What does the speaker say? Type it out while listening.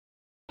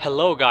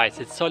Hello guys,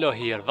 it's Solo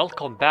here.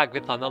 Welcome back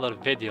with another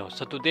video.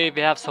 So today we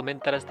have some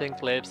interesting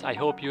clips. I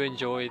hope you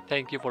enjoy.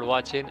 Thank you for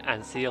watching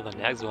and see you on the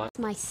next one.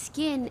 My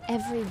skin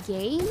every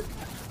game?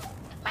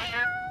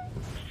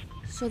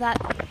 So that...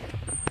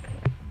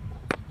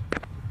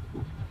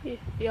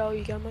 Yo,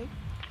 you got Mike?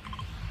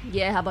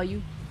 Yeah, how about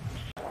you?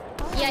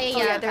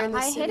 Yeah, they're in the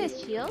I city. hit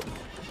his shield.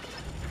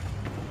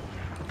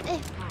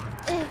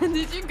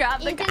 Did you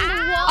grab the guy?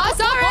 Oh,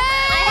 sorry!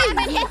 I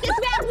haven't hit this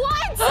man once!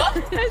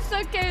 It's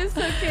okay, it's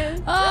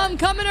okay. I'm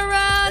coming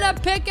around. I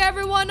pick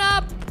everyone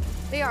up.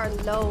 They are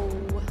low.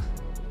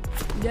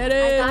 Get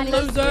got in, it.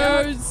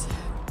 losers.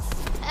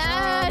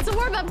 It's a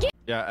warm-up game.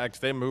 Yeah, X,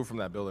 they moved from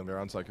that building. They're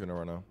on Sykkuno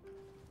right now.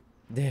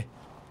 Yeah.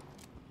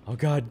 Oh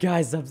god,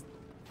 guys,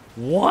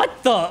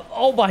 what the?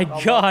 Oh my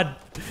god.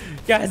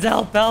 Guys,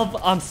 help.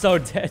 I'm so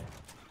dead.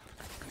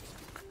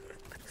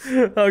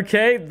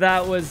 Okay,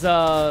 that was,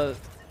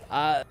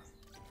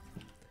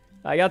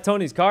 I got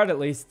Tony's card at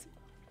least.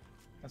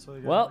 That's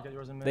what Well,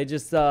 they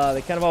just,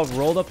 they kind of all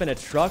rolled up in a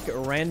truck,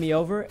 ran me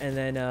over, and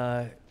then,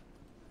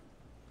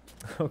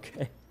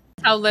 okay.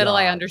 How little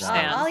I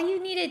understand. All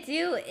you need to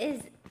do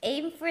is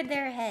aim for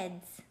their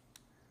heads.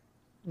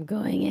 I'm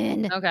going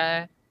in.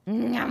 Okay.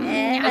 And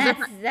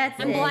that's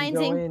I'm it.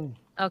 blinding.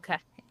 Okay.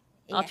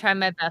 I'll Yeah. try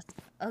my best.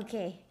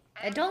 Okay.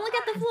 Don't look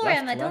at the floor,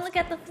 Emma. Don't look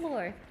at the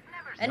floor.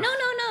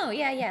 No.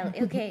 Yeah.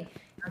 Okay.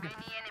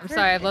 I'm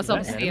sorry, I've low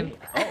self-esteem.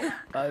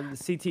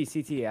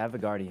 CT, I have a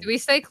guardian. Do we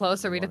stay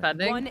close? Are we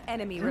defending? One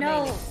enemy No.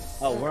 remaining.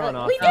 Oh, we're on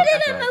We offense.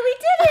 did it, Emma. We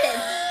did it.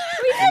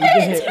 We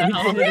did it,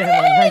 Emma.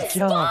 Nice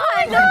job.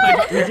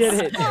 We did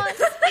it.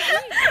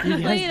 You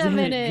guys Wait a did it.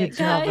 minute, Good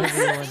job, guys.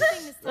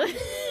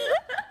 everyone.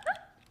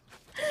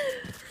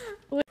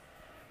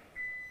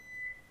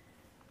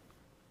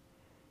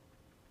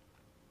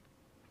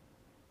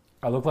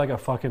 I look like a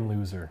fucking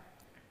loser.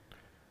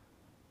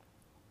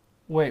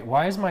 Wait,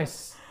 why is my...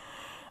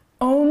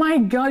 Oh my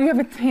god, you have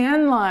a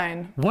tan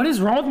line. What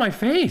is wrong with my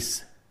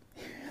face?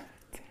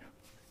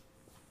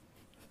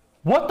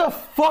 What the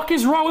fuck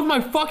is wrong with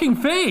my fucking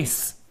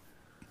face?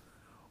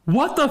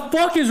 What the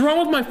fuck is wrong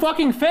with my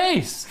fucking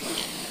face?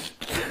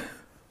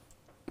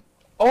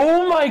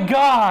 Oh my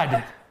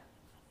god!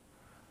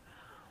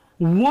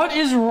 What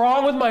is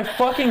wrong with my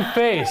fucking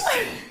face?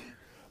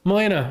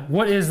 Melena,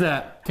 what is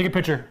that? Take a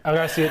picture. I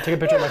gotta see it. Take a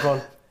picture of my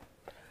phone.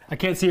 I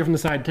can't see it from the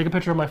side. Take a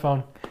picture of my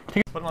phone.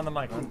 Put him on the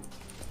mic.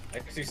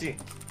 XQC. You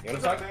wanna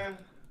talk, man?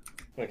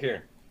 Look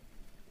here.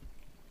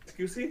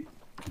 XQC?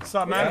 What's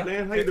up, man? Yeah,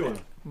 man, how you doing?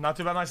 Not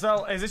too bad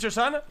myself. Is this your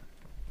son?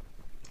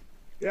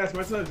 Yeah, it's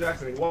my son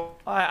Jackson.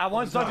 I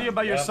want to talk to you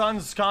about your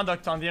son's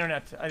conduct on the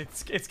internet.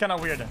 It's kind of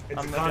weird. It's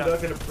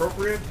conduct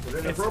inappropriate? Is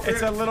it inappropriate?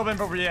 It's a little bit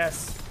inappropriate,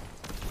 yes.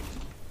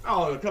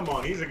 Oh, come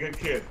on. He's a good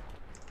kid.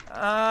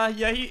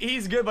 Yeah,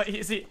 he's good, but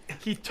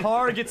he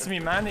targets me,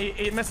 man.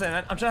 Listen,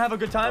 I'm trying to have a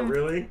good time. Oh,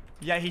 really?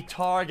 Yeah, he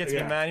targets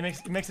me, man.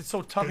 He makes it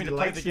so tough for me to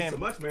play the game. He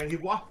likes you so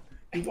much, man.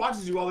 He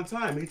watches you all the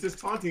time. He's just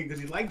taunting because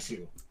he likes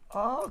you.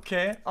 Oh,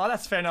 okay. Oh,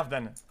 that's fair enough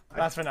then.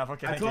 That's fair enough.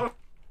 Okay, thank you.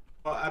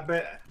 I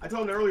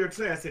told him earlier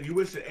today. I said you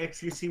wish that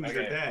XQC was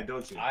your dad,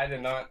 don't you? I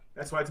did not.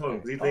 That's what I told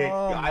him. He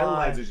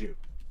idolizes you.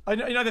 I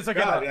know, you know that's okay.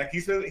 God, yeah, he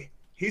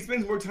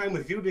spends more time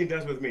with you than he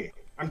does with me.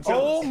 I'm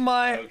jealous. Oh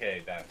my.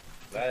 Okay, that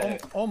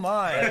Oh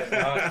my. That is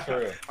not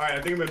true. All right,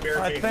 I think I'm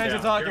embarrassing. All right, thanks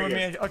for talking with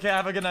me. Okay,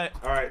 have a good night.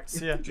 All right,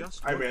 see ya. All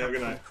right, man, have a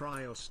good night.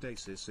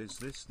 Cryostasis, is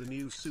this the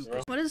new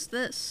super? What is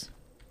this?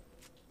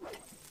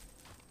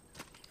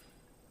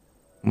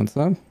 What's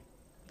up?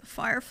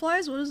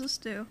 Fireflies? What does this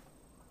do?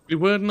 We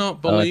would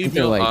not believe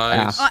your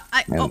eyes.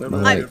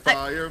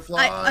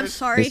 I'm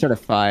sorry. They sort of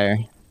fire.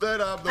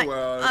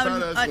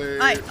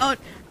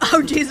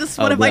 Oh Jesus!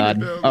 What have I?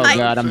 Oh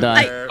god, I'm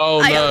done.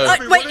 Oh no!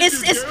 Wait,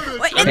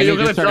 Hey, you're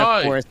gonna sort die.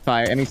 of forest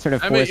fire. Any sort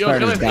of Emmett, forest you're fire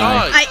gonna to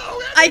die.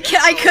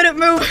 I couldn't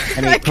move.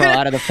 And you crawl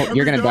out of the.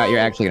 You're gonna die. You're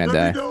actually gonna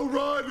die.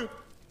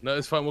 No,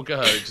 it's fine. We'll get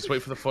her. Just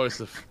wait for the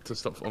forest to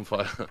stop on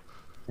fire.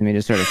 I mean,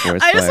 just sort of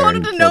forest I just fire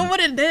wanted to know what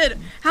it did.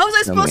 How was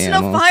I supposed to know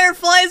animals.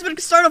 fireflies would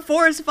start a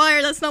forest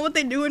fire? That's not what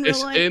they do in real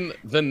life. It's in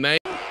the name.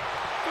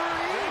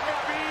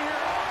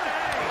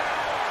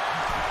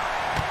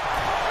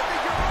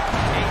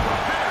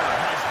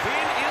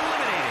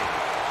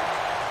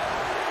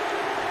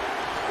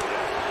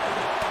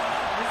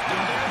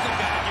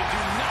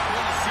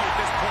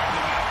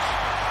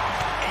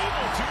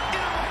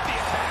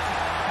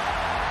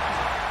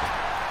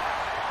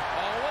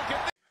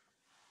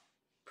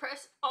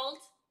 Press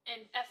Alt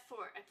and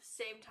F4 at the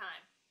same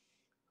time.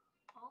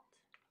 Alt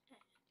and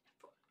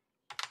F4.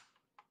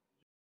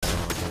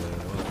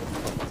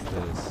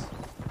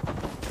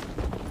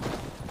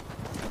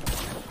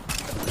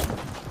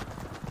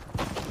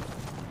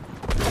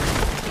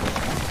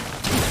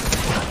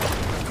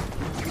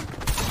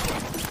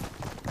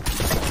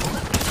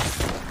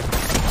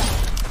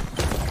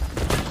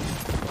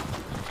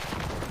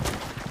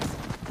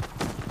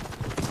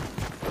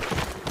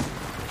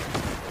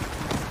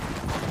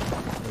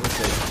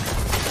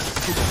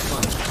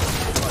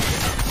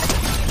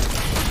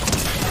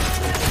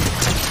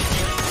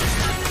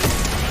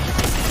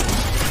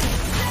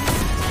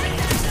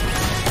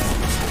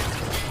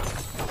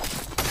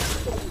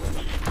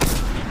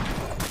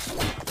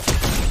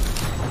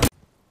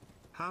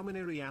 How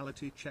many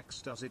reality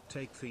checks does it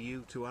take for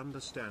you to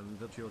understand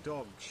that you're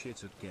dog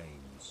shit at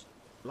games?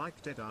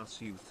 Like deadass,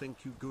 you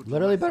think you good.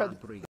 Literally better.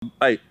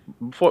 Like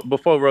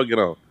before we get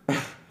on,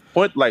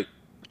 point like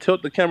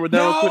tilt the camera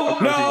down.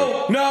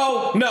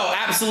 No,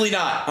 absolutely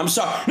not. I'm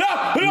sorry.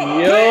 No,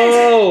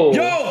 Yo,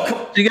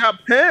 yo, you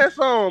got pants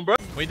on, bro.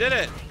 We did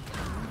it.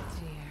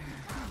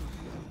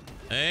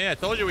 Hey, I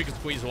told you we could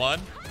squeeze one.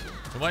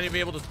 We might even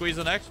be able to squeeze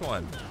the next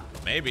one.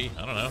 Maybe.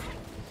 I don't know.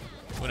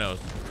 Who knows?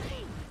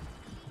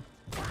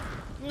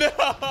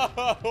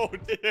 No,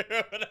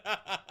 dude.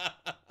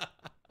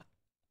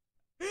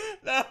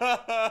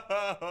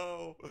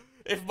 No.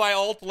 If my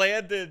ult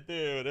landed,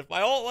 dude. If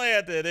my ult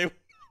landed, it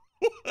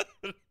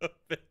would have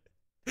been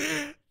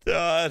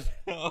done.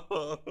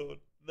 Oh,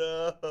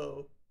 no.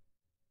 All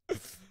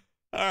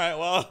right,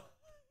 well,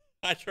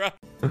 I tried.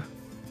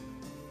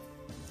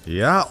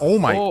 Yeah. Oh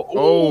my.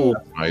 Oh,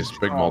 nice.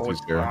 Big multis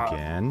here.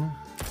 Again.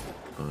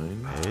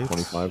 8.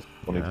 25,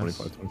 20, yes.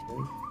 25,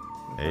 25.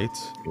 8.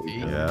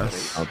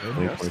 Yes.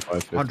 20,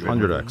 25, 50.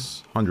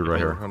 100x. 100 right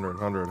here.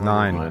 100.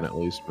 9. 9 at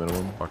least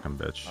minimum. Fucking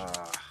bitch.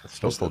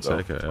 Still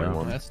take it.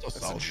 Yeah. That's a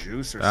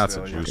juicer. That's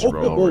a juicer,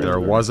 bro. There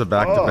was a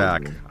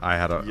back-to-back. I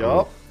had a.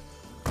 Yup.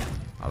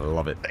 I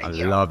love it. I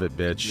love it,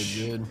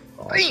 bitch.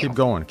 Oh, keep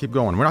going. Keep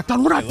going. We're not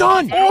done. We're not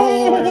done.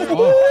 25.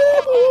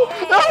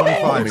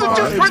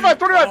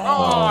 25.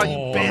 Oh, you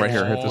bitch. Right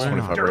here. Hit this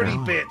 25 right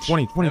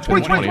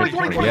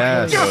here. 20.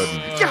 Yes.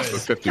 Yes.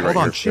 50 right Hold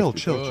on. here.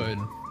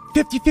 Chill.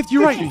 50,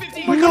 right.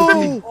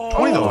 No.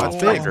 20 though. That's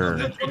big.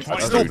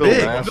 That's still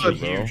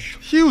big.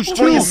 Huge.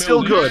 20 is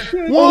still good.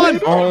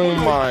 1. Oh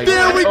my.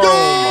 There we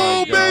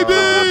go,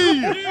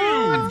 baby.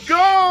 Let's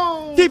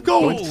go. Keep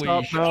going. Don't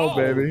stop now,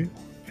 baby.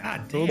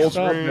 God Don't damn.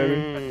 stop,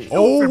 baby.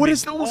 Oh, what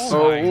is those?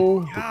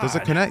 Oh, does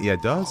it connect? Yeah,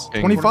 it does.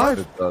 25.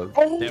 It does.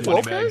 Oh,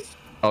 okay.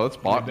 Oh, that's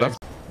bot. That's.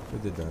 Who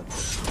did that?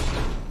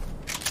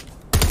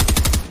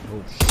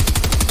 Oh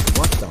shit.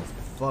 What the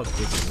fuck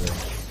is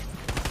this?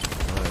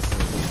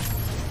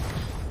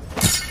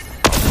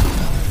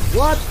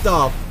 What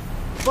the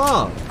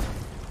fuck?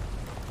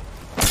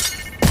 Oh,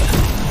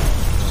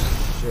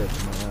 shit,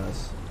 my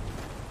ass.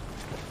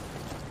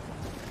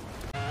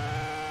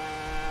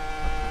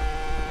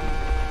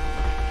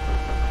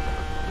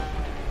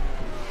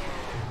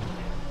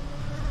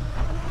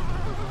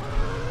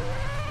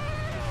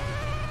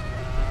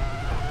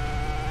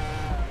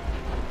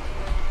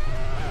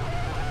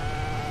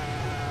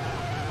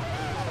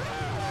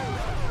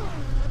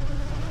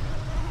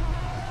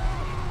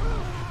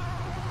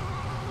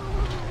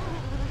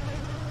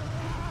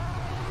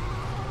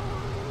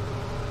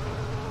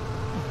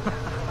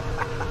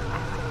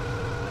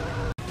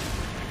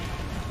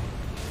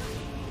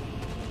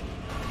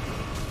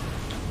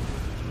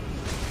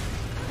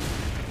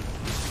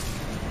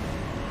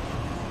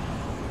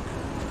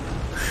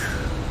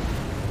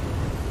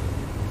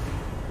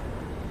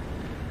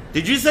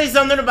 Did you say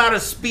something about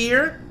a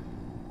spear?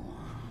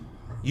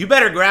 You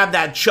better grab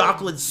that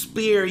chocolate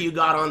spear you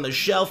got on the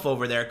shelf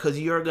over there, because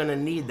you're going to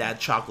need that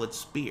chocolate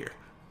spear.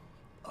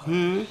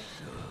 Hmm?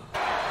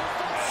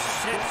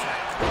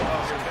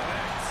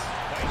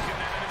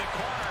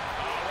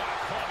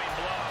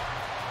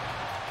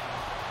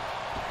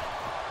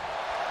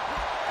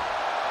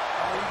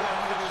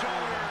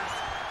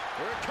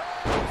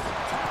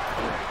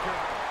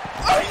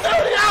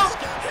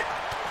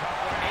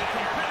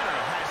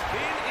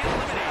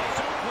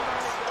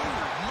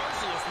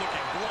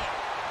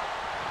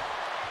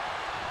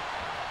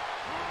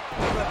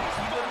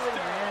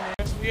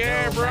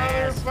 Yeah,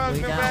 brother.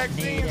 Fucking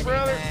vaccine,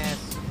 brother.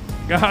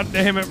 God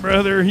damn it,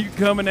 brother. You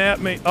coming at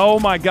me. Oh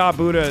my God,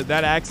 Buddha.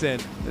 That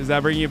accent. Does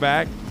that bring you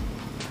back?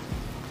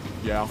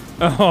 Yeah.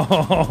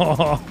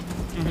 Oh.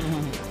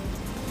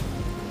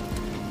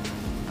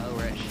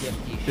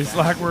 It's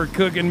like we're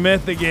cooking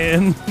meth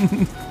again.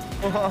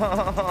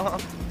 I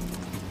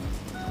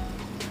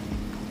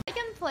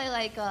can play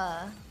like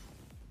wait,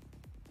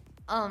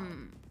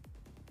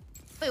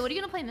 what are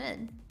you gonna play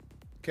mid?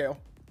 Kale.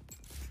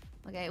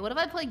 Okay, what if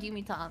I play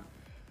Yumi top?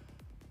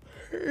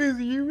 Is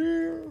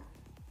Yumi?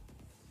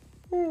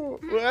 Oh,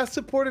 well, ask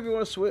support if you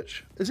want to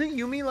switch. Isn't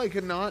Yumi like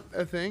not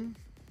a thing?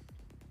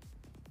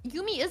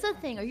 Yumi is a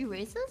thing. Are you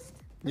racist?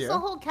 It's Yeah. a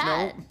whole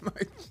cat. No.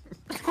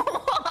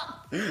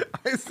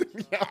 I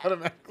think yeah,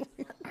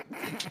 automatically.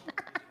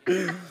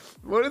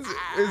 What is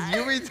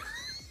Yumi?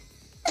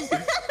 Is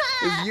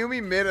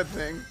Yumi mid a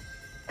thing?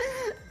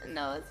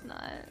 No, it's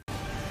not.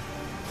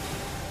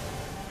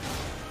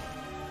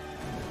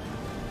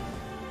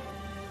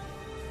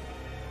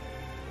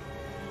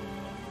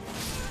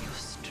 Your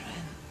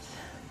strength,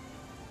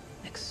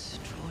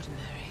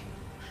 extraordinary.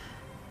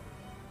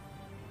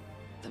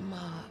 The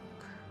mark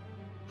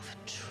of a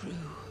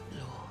true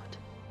lord.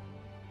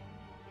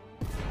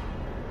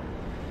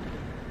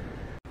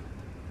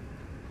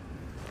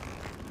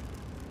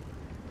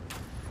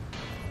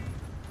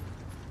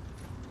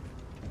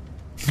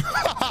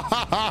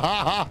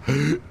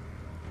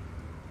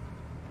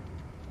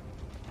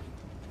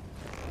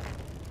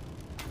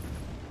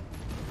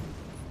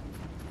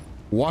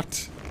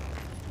 What?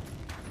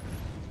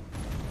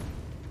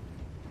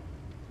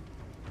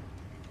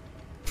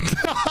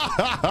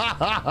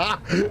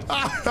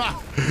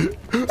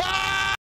 Ah!